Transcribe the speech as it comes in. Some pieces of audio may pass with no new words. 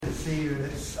see you, and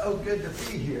it's so good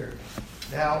to be here.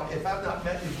 Now, if I've not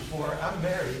met you before, I'm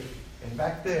married, and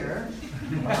back there,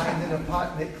 behind the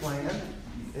Potnick clan,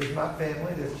 is my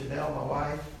family. There's Janelle, my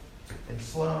wife, and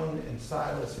Sloan, and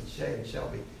Silas, and Shay, and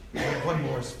Shelby. And one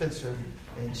more, Spencer,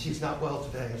 and she's not well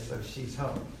today, so she's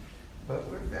home. But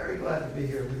we're very glad to be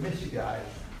here. We miss you guys,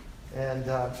 and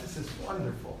this is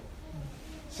wonderful.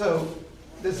 So,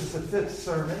 this is the 5th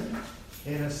sermon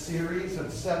in a series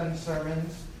of 7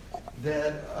 sermons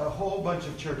that a whole bunch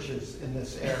of churches in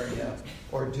this area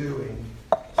are doing.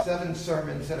 7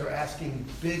 sermons that are asking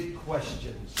big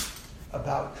questions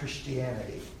about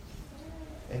Christianity.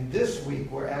 And this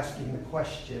week we're asking the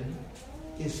question,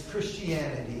 is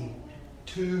Christianity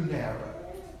too narrow?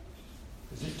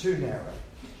 Is it too narrow?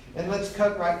 And let's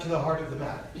cut right to the heart of the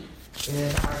matter.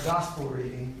 In our gospel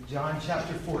reading, John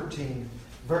chapter 14,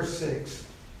 verse 6,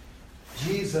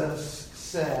 Jesus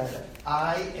said,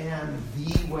 I am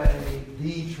the way,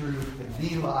 the truth, and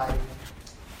the life.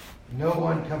 No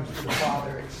one comes to the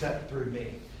Father except through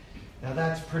me. Now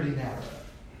that's pretty narrow.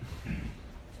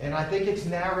 And I think it's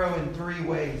narrow in 3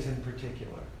 ways in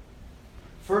particular.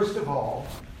 First of all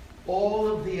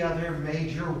of the other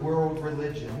major world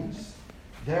religions,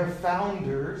 their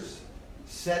founders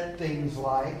said things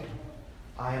like,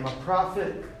 I am a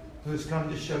prophet who has come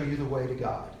to show you the way to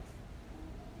God.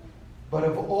 But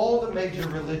of all the major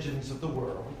religions of the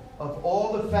world, of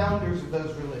all the founders of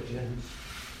those religions,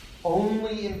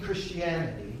 only in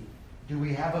Christianity do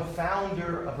we have a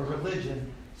founder of a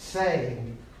religion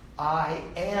saying, I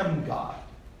am God,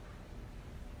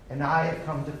 and I have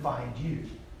come to find you.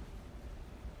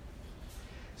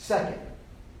 Second,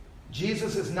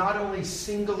 Jesus is not only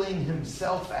singling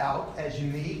himself out as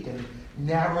unique and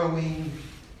narrowing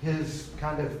his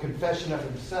kind of confession of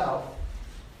himself,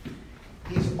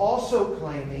 he's also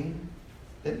claiming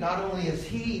that not only is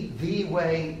he the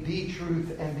way, the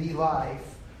truth, and the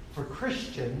life for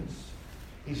Christians,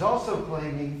 he's also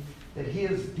claiming that he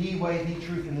is the way, the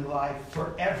truth, and the life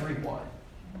for everyone.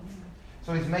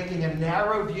 So he's making a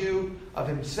narrow view of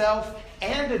himself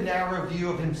and a narrow view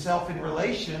of himself in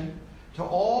relation to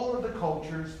all of the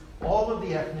cultures, all of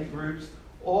the ethnic groups,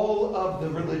 all of the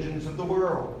religions of the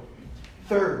world.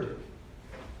 Third,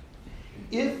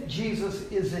 if Jesus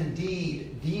is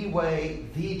indeed the way,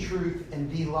 the truth,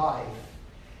 and the life,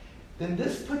 then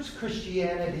this puts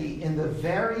Christianity in the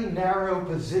very narrow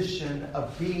position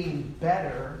of being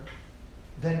better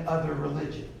than other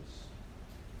religions.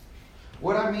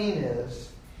 What I mean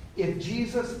is, if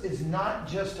Jesus is not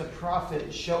just a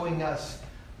prophet showing us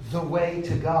the way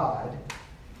to God,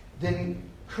 then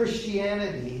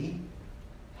Christianity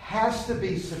has to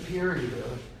be superior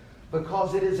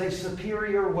because it is a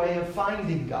superior way of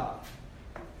finding God.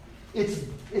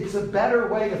 It's a better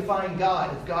way to find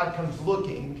God if God comes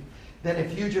looking than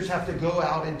if you just have to go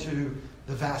out into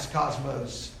the vast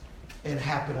cosmos and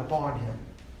happen upon him.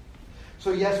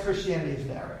 So yes, Christianity is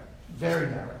narrow, very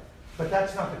narrow. But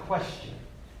that's not the question.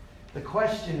 The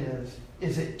question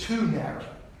is it too narrow?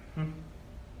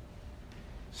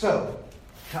 So,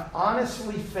 to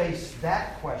honestly face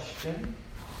that question,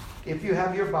 if you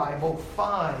have your Bible,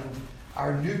 find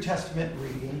our New Testament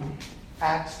reading,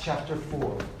 Acts chapter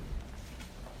 4.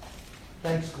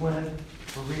 Thanks, Glenn,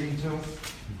 for reading to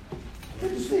us. Good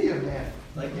to see you, man.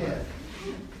 Again.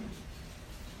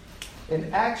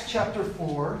 In Acts chapter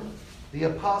 4, the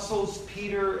apostles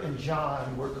Peter and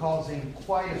John were causing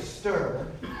quite a stir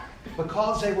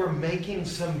because they were making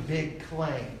some big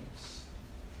claims.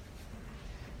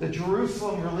 The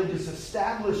Jerusalem religious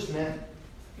establishment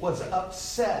was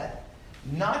upset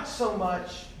not so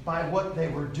much by what they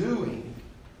were doing,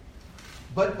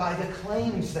 but by the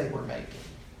claims they were making.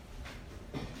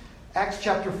 Acts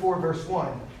chapter 4, verse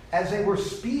 1. As they were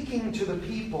speaking to the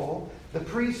people, the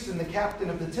priests and the captain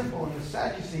of the temple and the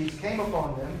Sadducees came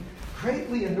upon them,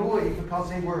 greatly annoyed because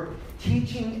they were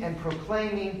teaching and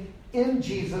proclaiming in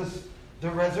Jesus the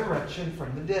resurrection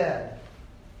from the dead.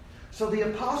 So the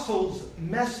apostles'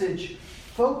 message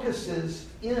focuses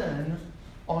in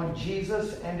on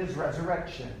Jesus and his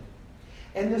resurrection.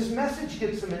 And this message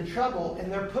gets them in trouble,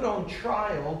 and they're put on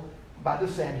trial by the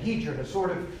Sanhedrin, a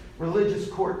sort of religious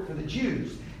court for the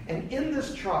Jews. And in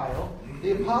this trial,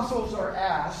 the apostles are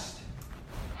asked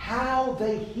how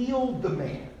they healed the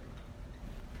man.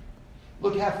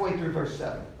 Look halfway through verse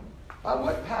 7. By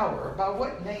what power, by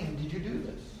what name did you do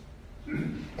this?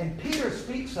 And Peter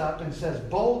speaks up and says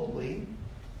boldly,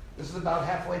 this is about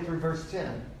halfway through verse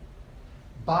 10,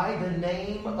 by the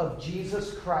name of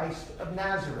Jesus Christ of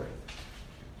Nazareth.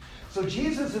 So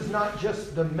Jesus is not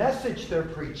just the message they're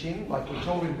preaching, like we're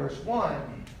told in verse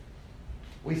 1.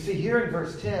 We see here in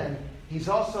verse 10, he's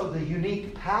also the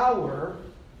unique power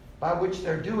by which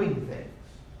they're doing things.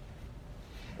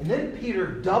 And then Peter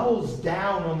doubles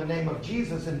down on the name of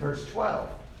Jesus in verse 12.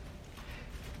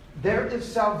 There is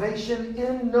salvation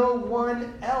in no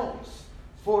one else,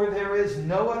 for there is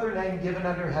no other name given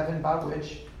under heaven by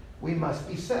which we must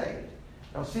be saved.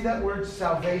 Now see that word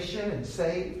salvation and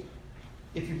saved?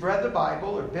 If you've read the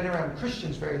Bible or been around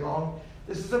Christians very long,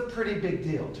 this is a pretty big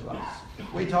deal to us.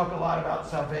 We talk a lot about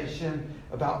salvation,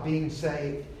 about being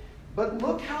saved. But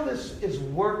look how this is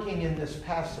working in this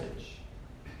passage.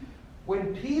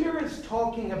 When Peter is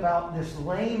talking about this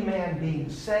lame man being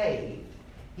saved,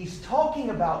 he's talking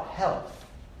about health.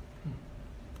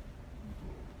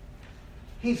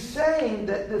 He's saying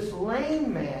that this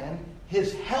lame man,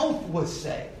 his health was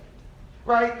saved.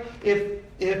 Right?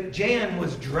 If Jan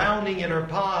was drowning in her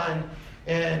pond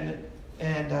and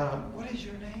what is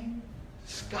your name?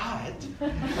 Scott. I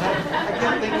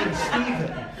kept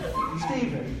thinking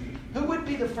Stephen. Who would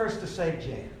be the first to save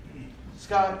Jan?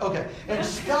 Scott. Okay. And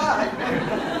Scott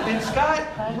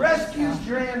rescues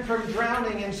Jan from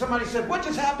drowning, and somebody said, "What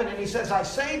just happened?" And he says, "I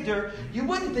saved her." You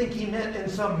wouldn't think he meant in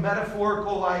some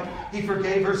metaphorical, like he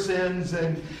forgave her sins,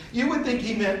 and you would think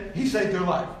he meant he saved her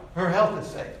life. Her health is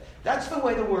saved. That's the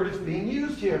way the word is being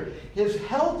used here. His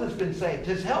health has been saved.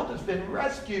 His health has been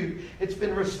rescued. It's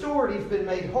been restored. He's been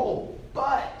made whole.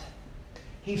 But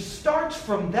he starts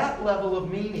from that level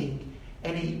of meaning,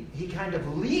 and he kind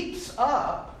of leaps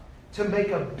up to make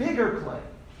a bigger claim.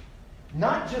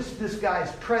 Not just this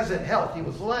guy's present health. He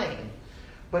was lame.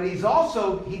 But he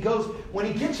goes, when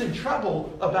he gets in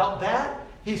trouble about that,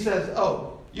 he says,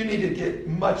 "Oh, you need to get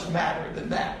much madder than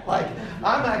that. Like,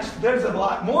 there's a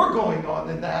lot more going on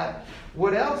than that."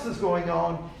 What else is going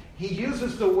on? He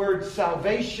uses the word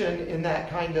salvation in that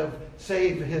kind of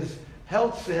save his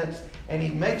health sense, and he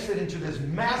makes it into this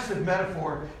massive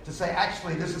metaphor to say,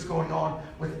 actually, this is going on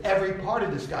with every part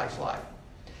of this guy's life.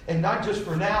 And not just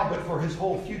for now, but for his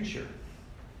whole future.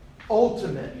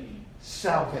 Ultimate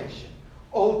salvation.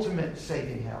 Ultimate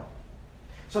saving health.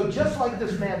 So just like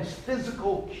this man's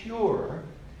physical cure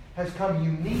has come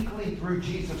uniquely through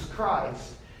Jesus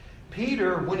Christ,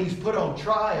 Peter, when he's put on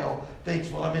trial,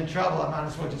 thinks, well, I'm in trouble, I might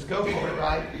as well just go for it,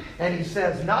 right? And he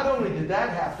says, not only did that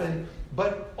happen,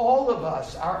 but all of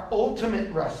us, our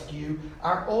ultimate rescue,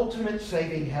 our ultimate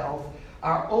saving health,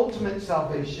 our ultimate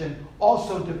salvation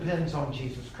also depends on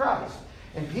Jesus Christ.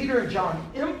 And Peter and John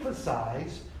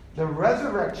emphasize the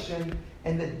resurrection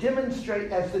and the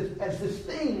demonstrate as this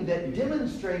thing that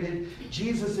demonstrated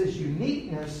Jesus'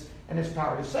 uniqueness and his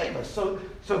power to save us.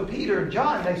 So Peter and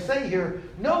John, they say here,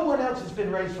 no one else has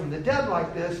been raised from the dead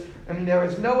like this, and there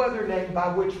is no other name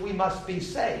by which we must be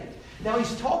saved. Now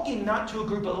he's talking not to a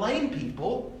group of lame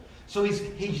people, so he's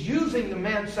using the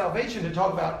man's salvation to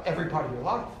talk about every part of your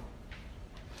life.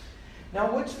 Now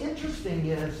what's interesting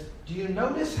is, do you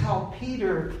notice how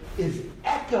Peter is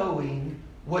echoing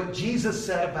what Jesus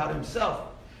said about himself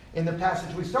in the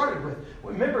passage we started with?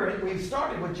 Remember, we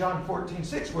started with John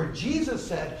 14:6, where Jesus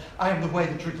said, I am the way,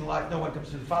 the truth, and life. No one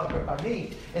comes to the Father but by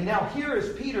me. And now here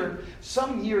is Peter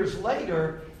some years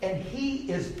later, and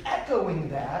he is echoing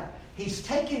that. He's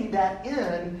taking that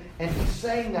in, and he's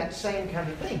saying that same kind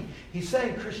of thing. He's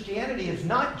saying Christianity is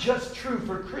not just true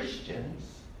for Christians.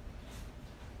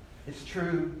 It's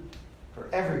true for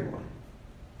everyone.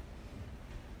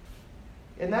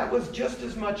 And that was just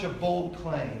as much a bold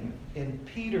claim in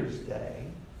Peter's day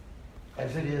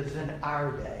as it is in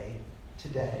our day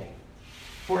today.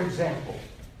 For example,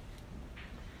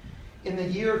 in the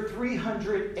year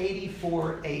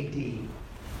 384 AD,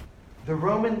 the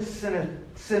Roman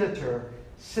senator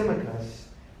Symmachus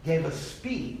gave a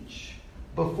speech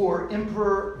before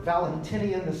Emperor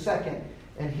Valentinian II.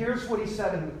 And here's what he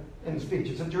said in the speech.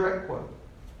 It's a direct quote.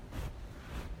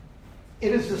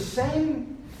 It is the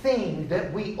same thing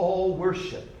that we all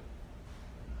worship.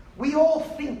 We all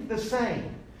think the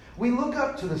same. We look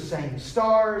up to the same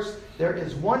stars. There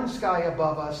is one sky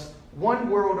above us, one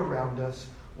world around us.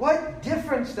 What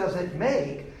difference does it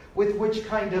make with which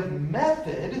kind of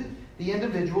method the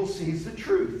individual sees the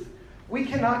truth? We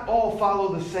cannot all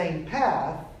follow the same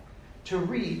path to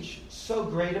reach so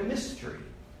great a mystery.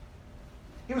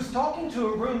 He was talking to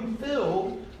a room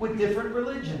filled with different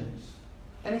religions.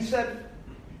 And he said,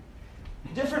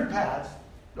 different paths,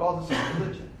 all the same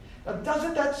religion. Now,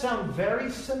 doesn't that sound very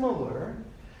similar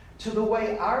to the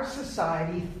way our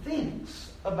society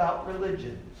thinks about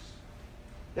religions?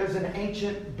 There's an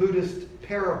ancient Buddhist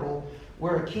parable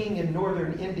where a king in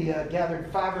northern India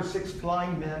gathered 5 or 6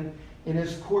 blind men in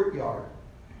his courtyard.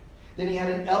 Then he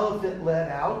had an elephant led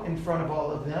out in front of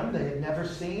all of them. They had never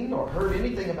seen or heard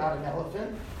anything about an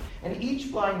elephant. And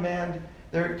each blind man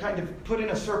They're kind of put in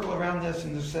a circle around this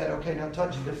and they said, okay, now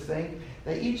touch this thing.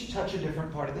 They each touch a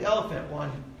different part of the elephant.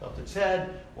 One felt its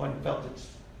head, one felt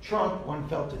its trunk, one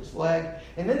felt its leg.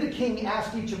 And then the king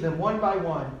asked each of them one by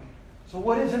one, so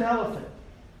what is an elephant?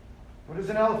 What is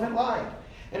an elephant like?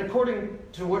 And according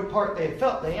to what part they had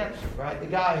felt, they answered, right? The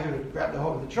guy who had grabbed a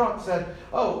hold of the trunk said,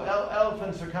 oh,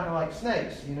 elephants are kind of like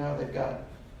snakes. You know, they've got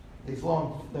they're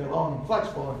long and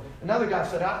flexible. And another guy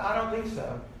said, I don't think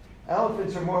so.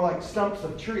 Elephants are more like stumps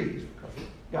of trees because they've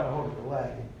got a hold of the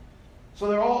leg. So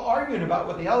they're all arguing about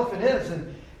what the elephant is.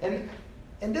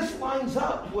 And this lines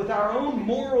up with our own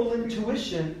moral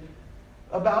intuition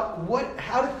about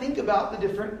how to think about the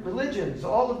different religions.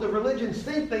 All of the religions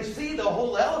think they see the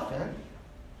whole elephant,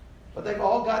 but they've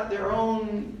all got their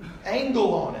own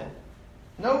angle on it.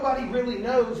 Nobody really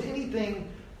knows anything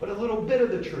but a little bit of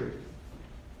the truth.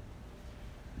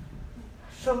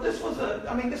 So this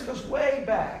goes way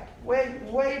back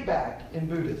in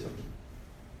Buddhism.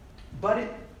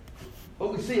 But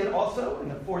we see it also in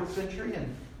the 4th century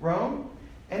in Rome.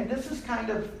 And this is kind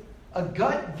of a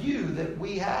gut view that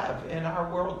we have in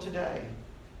our world today.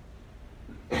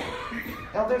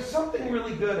 Now, there's something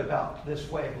really good about this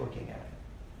way of looking at it.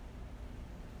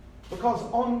 Because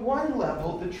on one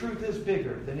level, the truth is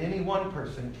bigger than any one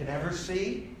person can ever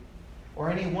see, or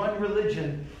any one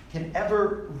religion can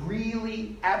ever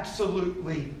really,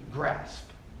 absolutely grasp.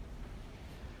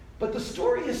 But the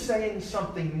story is saying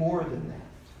something more than that.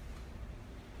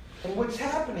 And what's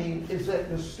happening is that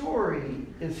the story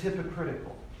is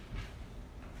hypocritical.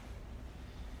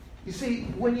 You see,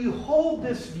 when you hold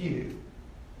this view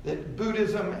that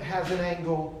Buddhism has an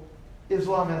angle,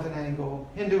 Islam has an angle,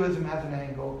 Hinduism has an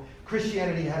angle,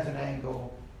 Christianity has an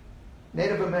angle,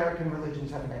 Native American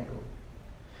religions have an angle.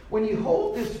 When you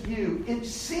hold this view, it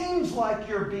seems like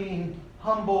you're being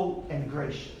humble and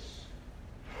gracious.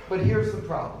 But here's the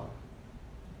problem.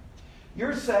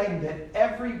 You're saying that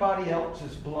everybody else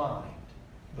is blind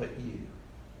but you.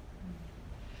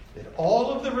 That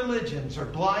all of the religions are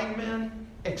blind men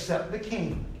except the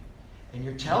king. And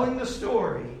you're telling the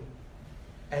story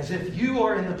as if you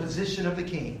are in the position of the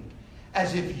king.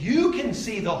 As if you can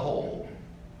see the whole.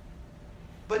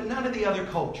 But none of the other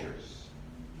cultures,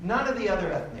 none of the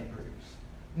other ethnic groups,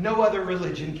 no other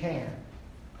religion can.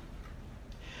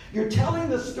 You're telling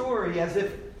the story as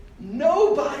if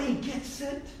nobody gets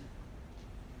it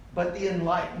but the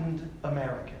enlightened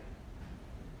American.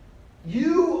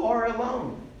 You are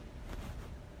alone.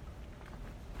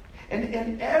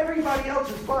 And everybody else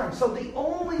is blind. So the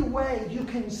only way you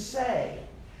can say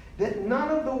that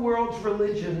none of the world's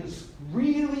religions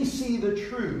really see the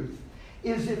truth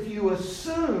is if you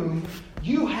assume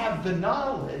you have the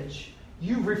knowledge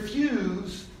you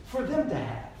refuse for them to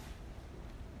have.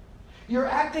 You're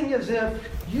acting as if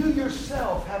you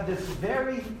yourself have this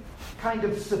very kind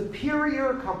of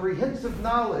superior, comprehensive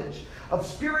knowledge of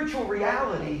spiritual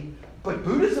reality, but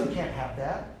Buddhism can't have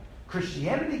that.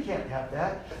 Christianity can't have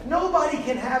that. Nobody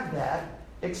can have that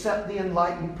except the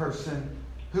enlightened person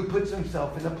who puts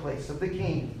himself in the place of the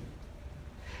king.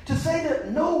 To say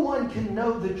that no one can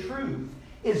know the truth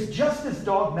is just as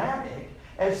dogmatic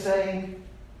as saying,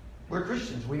 we're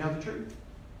Christians, we know the truth.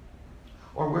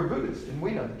 Or we're Buddhist, and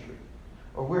we know the truth.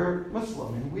 Or we're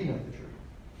Muslim, and we know the truth.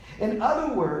 In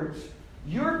other words,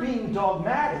 you're being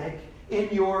dogmatic in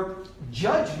your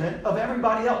judgment of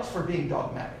everybody else for being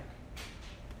dogmatic.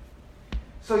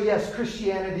 So yes,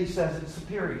 Christianity says it's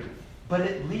superior, but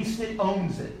at least it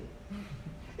owns it.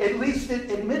 At least it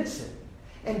admits it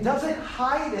and doesn't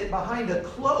hide it behind a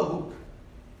cloak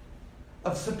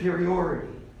of superiority.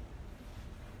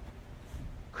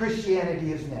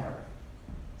 Christianity is narrow.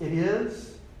 It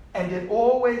is, and it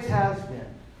always has been.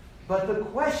 But the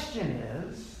question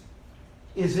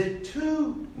is it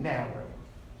too narrow?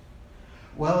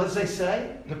 Well, as they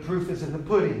say, the proof is in the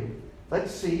pudding.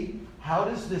 Let's see, how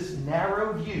does this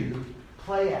narrow view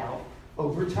play out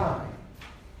over time?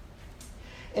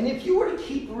 And if you were to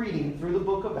keep reading through the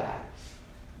book of Acts,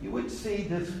 you would see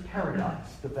this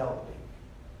paradox developing.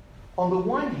 On the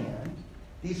one hand,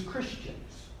 these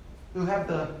Christians who have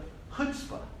the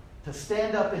chutzpah to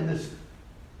stand up in this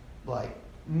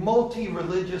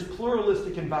multi-religious,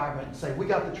 pluralistic environment and say, we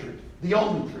got the truth, the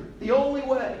only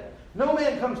way. No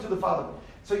man comes to the Father.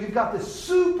 So you've got this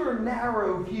super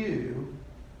narrow view.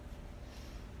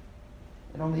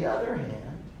 And on the other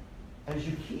hand, as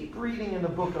you keep reading in the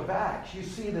book of Acts, you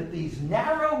see that these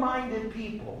narrow-minded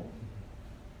people,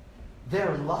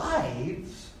 their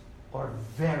lives are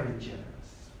very generous.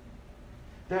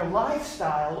 Their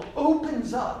lifestyle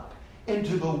opens up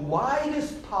into the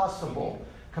widest possible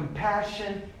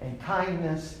compassion and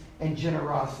kindness and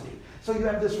generosity. So you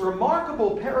have this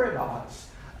remarkable paradox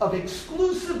of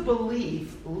exclusive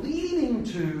belief leading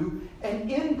to an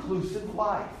inclusive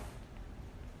life.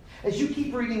 As you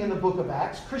keep reading in the book of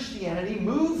Acts, Christianity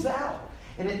moves out,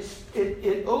 and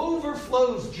it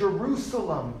overflows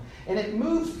Jerusalem, and it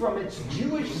moves from its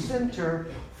Jewish center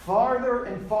farther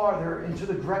and farther into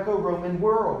the Greco-Roman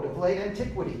world of late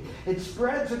antiquity. It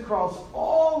spreads across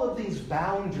all of these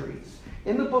boundaries.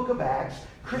 In the book of Acts,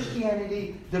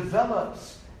 Christianity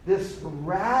develops this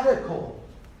radical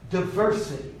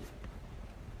diversity.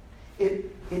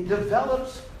 It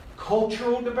develops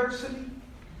cultural diversity,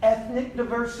 ethnic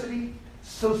diversity,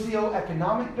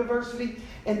 socioeconomic diversity,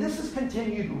 and this has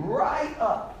continued right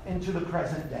up into the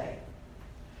present day.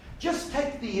 Just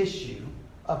take the issue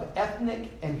of ethnic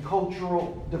and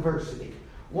cultural diversity.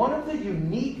 One of the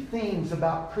unique things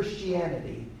about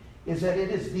Christianity is that it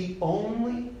is the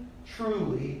only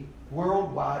truly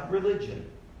worldwide religion.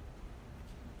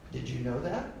 Did you know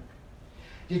that?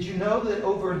 Did you know that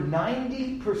over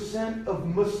 90% of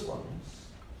Muslims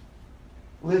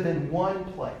live in one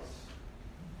place?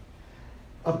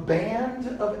 A band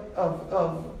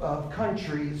of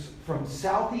countries from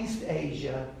Southeast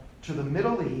Asia to the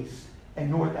Middle East and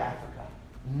North Africa.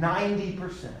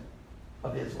 90%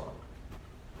 of Islam.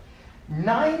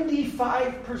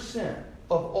 95%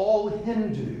 of all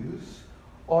Hindus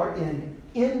are in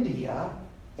India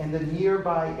and the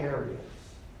nearby areas.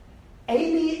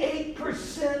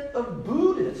 88% of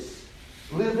Buddhists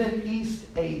live in East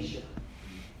Asia.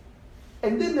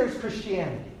 And then there's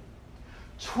Christianity.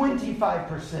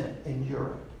 25% in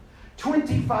Europe.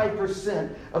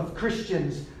 25% of the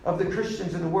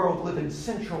Christians in the world live in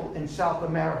Central and South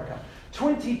America.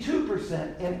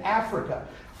 22% in Africa.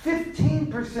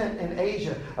 15% in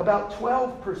Asia. About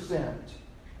 12%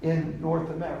 in North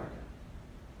America.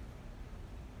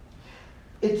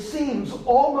 It seems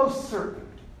almost certain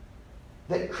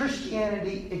that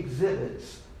Christianity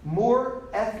exhibits more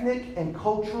ethnic and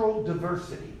cultural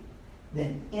diversity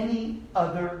than any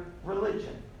other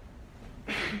religion.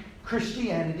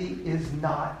 Christianity is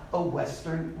not a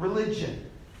Western religion.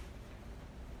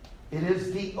 It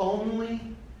is the only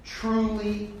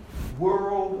truly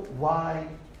worldwide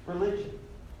religion.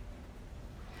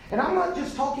 And I'm not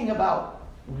just talking about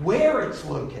where it's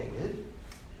located.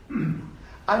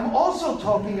 I'm also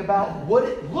talking about what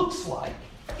it looks like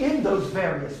in those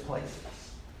various places.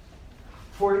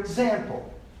 For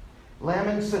example,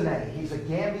 Lamin Sanneh, he's a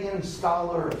Gambian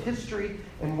scholar of history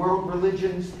and world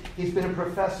religions. He's been a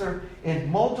professor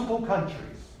in multiple countries.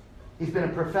 He's been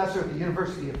a professor at the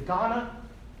University of Ghana.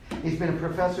 He's been a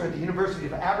professor at the University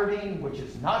of Aberdeen, which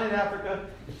is not in Africa,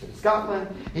 it's in Scotland.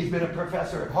 He's been a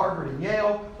professor at Harvard and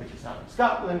Yale, which is not in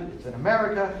Scotland, it's in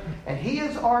America. And he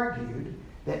has argued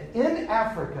that in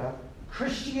Africa,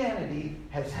 Christianity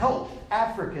has helped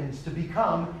Africans to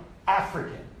become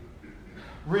African.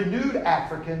 Renewed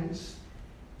Africans,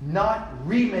 not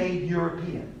remade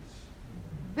Europeans.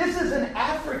 This is an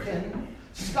African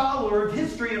scholar of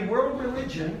history and world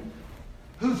religion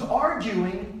who's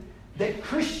arguing that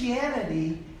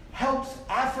Christianity helps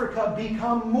Africa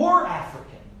become more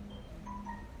African.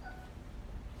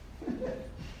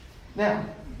 Now,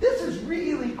 this is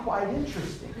really quite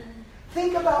interesting.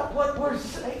 Think about what we're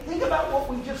saying. Think about what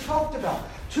we just talked about.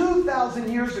 2,000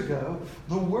 years ago,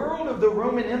 the world of the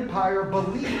Roman Empire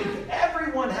believed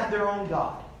everyone had their own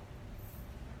God.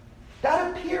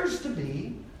 That appears to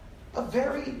be a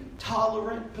very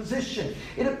tolerant position.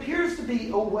 It appears to be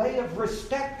a way of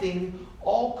respecting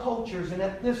all cultures and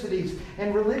ethnicities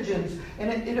and religions,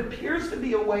 and it appears to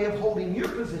be a way of holding your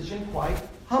position quite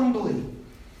humbly.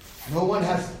 No one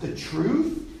has the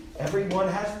truth. Everyone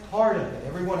has part of it.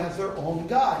 Everyone has their own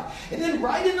God. And then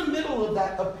right in the middle of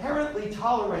that apparently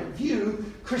tolerant view,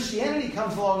 Christianity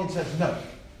comes along and says, no,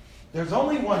 there's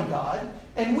only one God,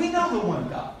 and we know the one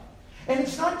God. And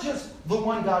it's not just the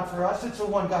one God for us, it's the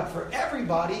one God for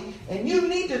everybody, and you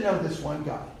need to know this one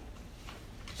God.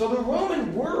 So the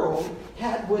Roman world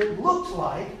had what looked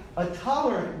like a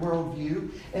tolerant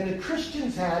worldview, and the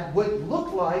Christians had what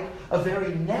looked like a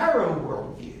very narrow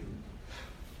worldview.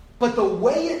 But the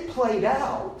way it played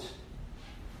out,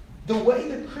 the way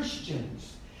the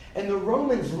Christians and the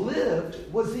Romans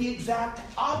lived was the exact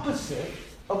opposite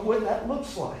of what that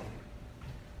looks like.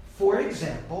 For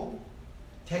example,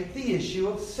 take the issue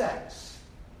of sex.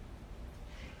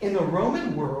 In the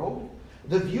Roman world,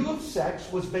 the view of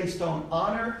sex was based on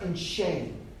honor and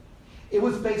shame. It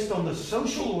was based on the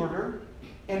social order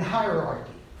and hierarchy.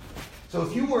 So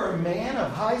if you were a man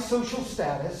of high social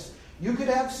status, you could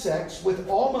have sex with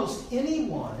almost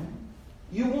anyone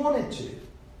you wanted to.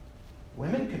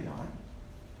 Women could not.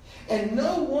 And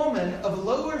no woman of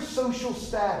lower social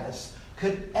status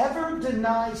could ever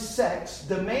deny sex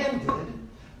demanded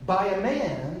by a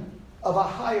man of a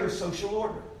higher social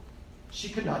order. She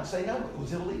could not say no. It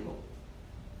was illegal.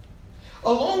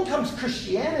 Along comes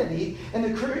Christianity and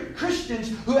the Christians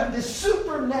who have this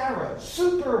super narrow,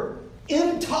 super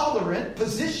intolerant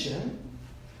position.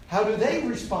 How do they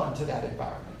respond to that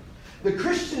environment? The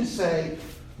Christians say,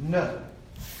 no.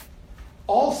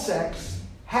 All sex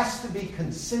has to be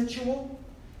consensual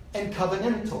and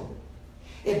covenantal.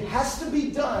 It has to be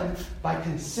done by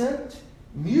consent,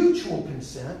 mutual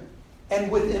consent,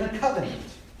 and within a covenant.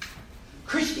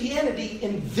 Christianity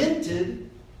invented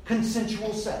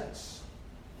consensual sex.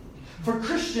 For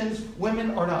Christians,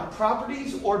 women are not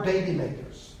properties or baby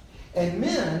makers, and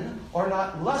men are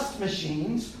not lust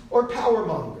machines or power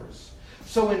mongers.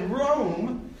 So in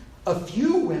Rome, a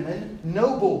few women,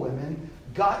 noble women,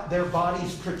 got their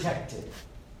bodies protected.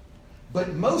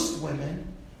 But most women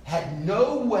had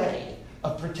no way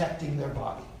of protecting their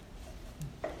body.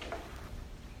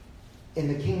 In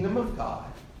the kingdom of God,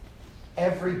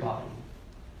 every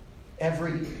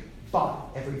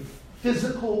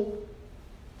physical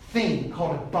thing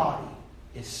called a body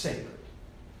is sacred.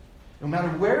 No matter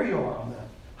where you are on the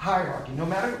hierarchy, no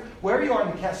matter where you are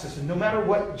in the caste system, no matter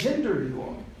what gender you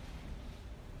are,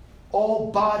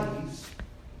 all bodies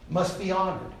must be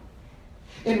honored.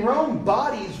 In Rome,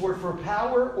 bodies were for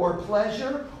power or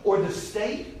pleasure or the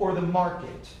state or the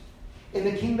market. In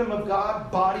the kingdom of God,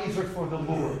 bodies are for the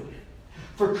Lord.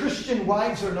 For Christian,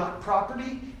 wives are not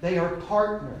property, they are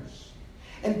partners.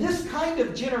 And this kind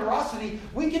of generosity,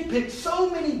 we can pick so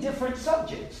many different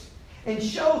subjects and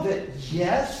show that,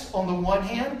 yes, on the one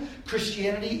hand,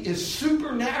 Christianity is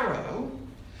super narrow,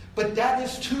 but that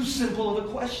is too simple of a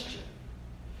question.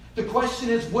 The question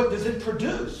is, what does it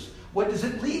produce? What does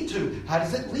it lead to? How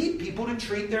does it lead people to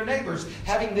treat their neighbors?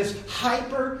 Having this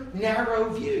hyper-narrow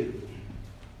view.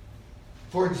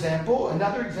 For example,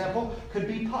 another example could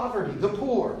be poverty, the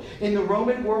poor. In the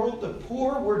Roman world, the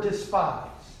poor were despised.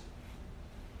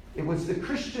 It was the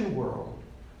Christian world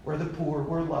where the poor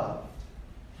were loved.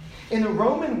 In the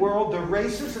Roman world, the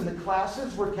races and the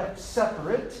classes were kept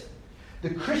separate.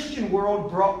 The Christian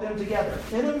world brought them together.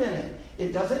 In a minute,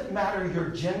 it doesn't matter your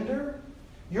gender,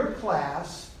 your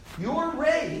class, your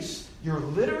race, your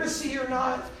literacy or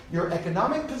not, your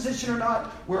economic position or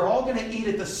not, we're all going to eat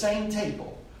at the same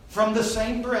table, from the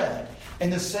same bread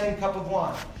and the same cup of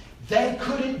wine. They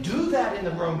couldn't do that in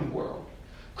the Roman world.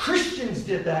 Christians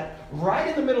did that right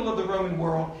in the middle of the Roman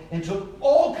world and took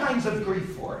all kinds of grief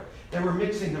for it. They were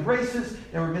mixing the races,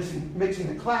 they were mixing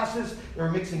the classes, they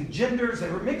were mixing genders, they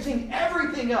were mixing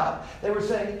everything up. They were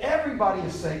saying everybody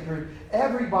is sacred,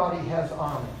 everybody has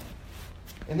honor.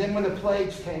 And then when the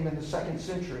plagues came in the 2nd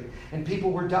century, and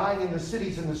people were dying in the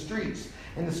cities and the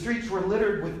streets were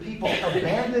littered with people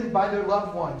abandoned by their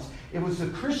loved ones, it was the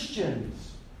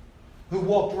Christians who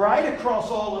walked right across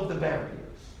all of the barriers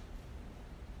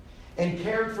and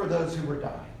cared for those who were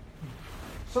dying.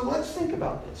 So let's think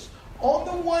about this. On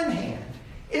the one hand,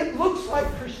 it looks like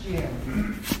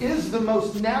Christianity is the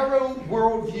most narrow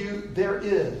worldview there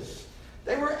is.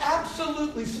 They were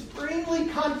absolutely, supremely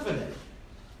confident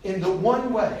in the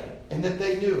one way, and that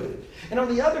they knew it. And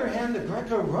on the other hand, the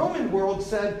Greco-Roman world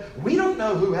said, we don't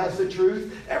know who has the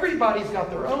truth. Everybody's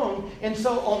got their own. And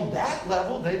so on that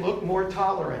level, they look more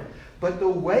tolerant. But the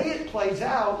way it plays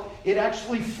out, it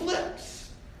actually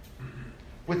flips.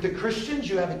 With the Christians,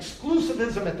 you have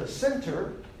exclusivism at the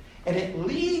center, and it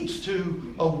leads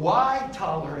to a wide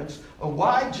tolerance, a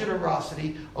wide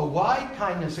generosity, a wide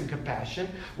kindness and compassion.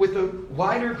 With the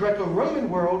wider Greco-Roman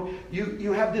world,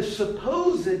 you have this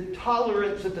supposed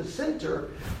tolerance at the center,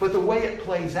 but the way it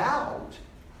plays out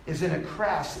is in a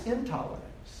crass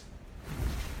intolerance.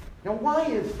 Now, why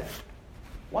is that?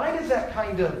 Why does that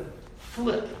kind of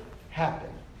flip happen?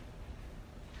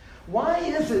 Why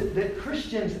is it that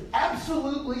Christians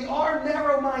absolutely are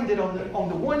narrow-minded on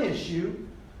the one issue,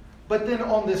 but then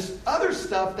on this other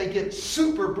stuff, they get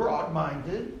super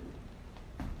broad-minded?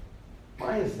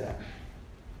 Why is that?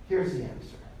 Here's the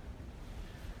answer.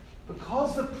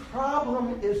 Because the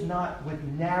problem is not with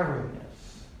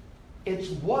narrowness. It's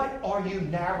what are you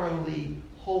narrowly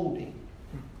holding?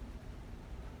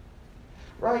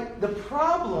 Right? The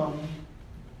problem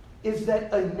is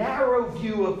that a narrow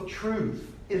view of truth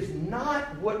is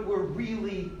not what we're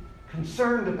really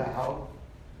concerned about.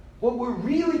 What we're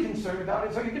really concerned about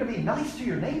is, are you going to be nice to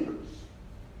your neighbors?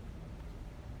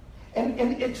 And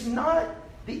it's not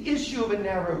the issue of a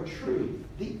narrow truth.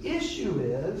 The issue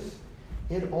is,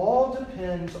 it all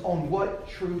depends on what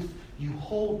truth you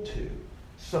hold to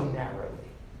so narrowly.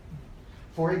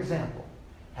 For example,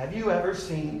 Have you ever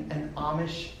seen an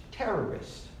Amish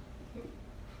terrorist?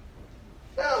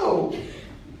 No.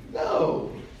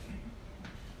 No.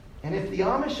 And if the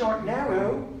Amish aren't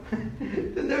narrow,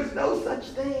 then there's no such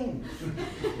thing.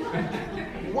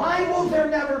 Why will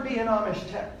there never be an Amish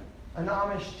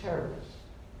terrorist?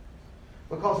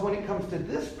 Because when it comes to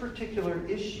this particular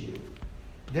issue,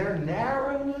 their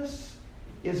narrowness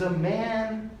is a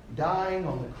man dying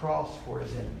on the cross for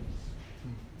his enemies.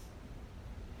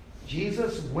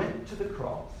 Jesus went to the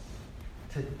cross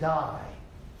to die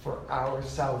for our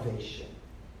salvation.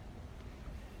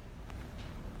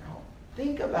 Now,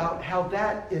 think about how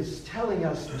that is telling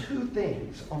us two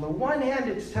things. On the one hand,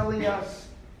 it's telling us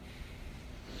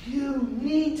you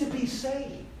need to be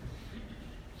saved.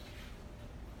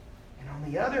 And on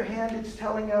the other hand, it's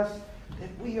telling us that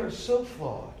we are so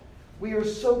flawed. We are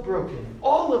so broken.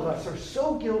 All of us are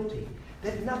so guilty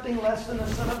that nothing less than the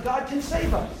Son of God can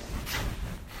save us.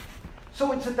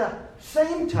 So it's at the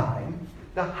same time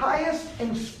the highest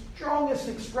and strongest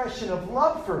expression of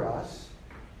love for us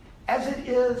as it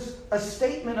is a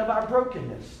statement of our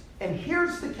brokenness. And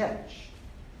here's the catch.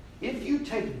 If you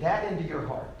take that into your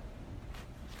heart,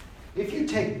 if you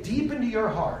take deep into your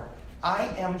heart, I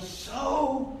am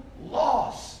so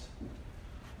lost.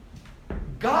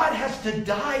 God has to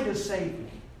die to save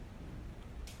me.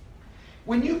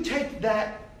 When you take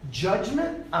that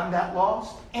judgment, I'm that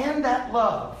lost, and that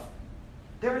love,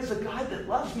 there is a God that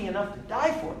loves me enough to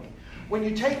die for me. When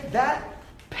you take that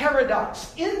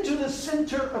paradox into the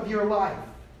center of your life,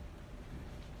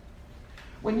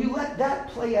 when you let that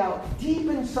play out deep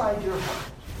inside your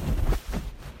heart,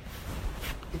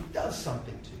 it does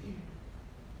something to you.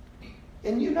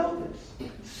 And you know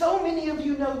this. So many of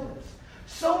you know this.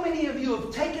 So many of you have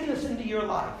taken this into your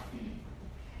life.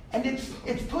 And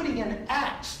it's putting an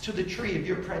axe to the tree of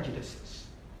your prejudices.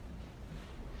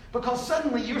 Because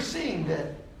suddenly you're seeing that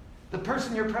the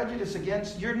person you're prejudiced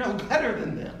against, you're no better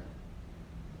than them.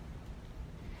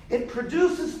 It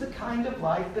produces the kind of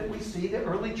life that we see the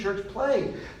early church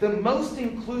play. The most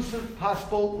inclusive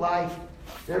possible life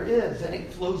there is. And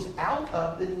it flows out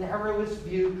of the narrowest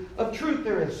view of truth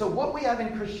there is. So what we have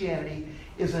in Christianity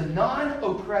is a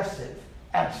non-oppressive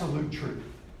absolute truth.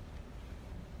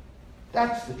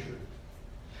 That's the truth.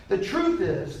 The truth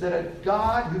is that a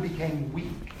God who became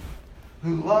weak,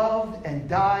 who loved and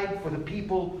died for the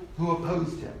people who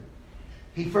opposed him,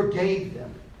 he forgave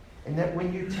them. And that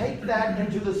when you take that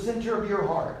into the center of your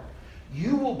heart,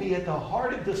 you will be at the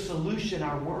heart of the solution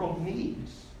our world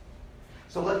needs.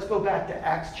 So let's go back to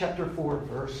Acts chapter 4,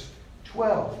 verse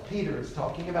 12. Peter is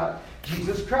talking about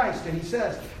Jesus Christ, and he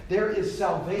says, there is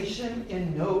salvation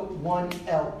in no one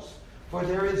else, for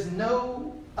there is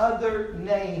no other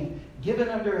name given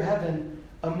under heaven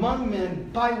among men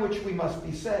by which we must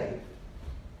be saved.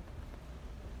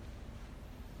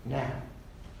 Now,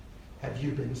 have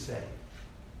you been saved?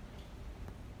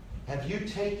 Have you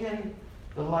taken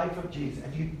the life of Jesus?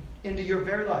 Have you into your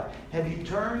very life? Have you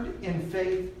turned in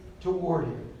faith toward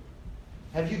him?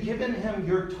 Have you given him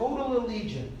your total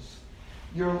allegiance,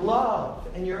 your love,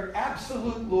 and your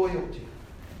absolute loyalty?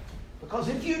 Because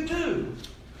if you do,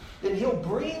 then he'll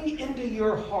bring into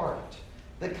your heart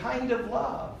the kind of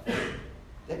love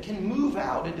that can move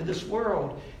out into this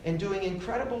world and doing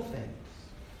incredible things.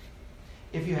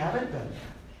 If you haven't done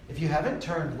that, if you haven't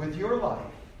turned with your life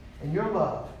and your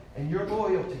love and your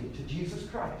loyalty to Jesus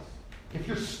Christ, if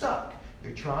you're stuck,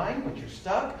 you're trying, but you're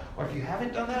stuck, or if you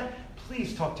haven't done that,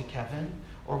 please talk to Kevin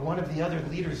or one of the other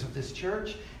leaders of this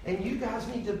church, and you guys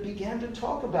need to begin to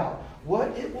talk about what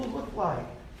it will look like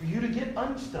for you to get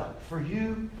unstuck, for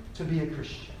you to be a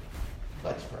Christian.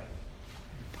 Let's pray.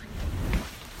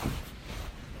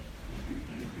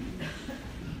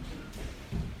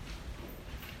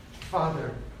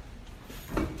 Father,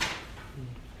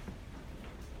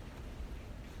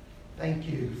 thank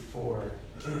you for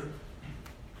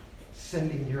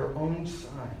sending your own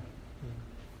Son,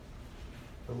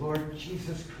 the Lord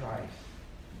Jesus Christ,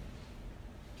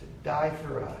 to die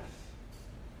for us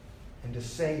and to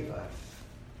save us.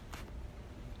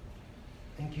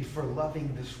 Thank you for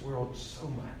loving this world so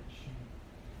much.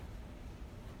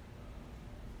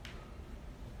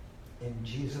 In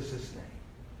Jesus' name,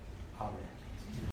 amen.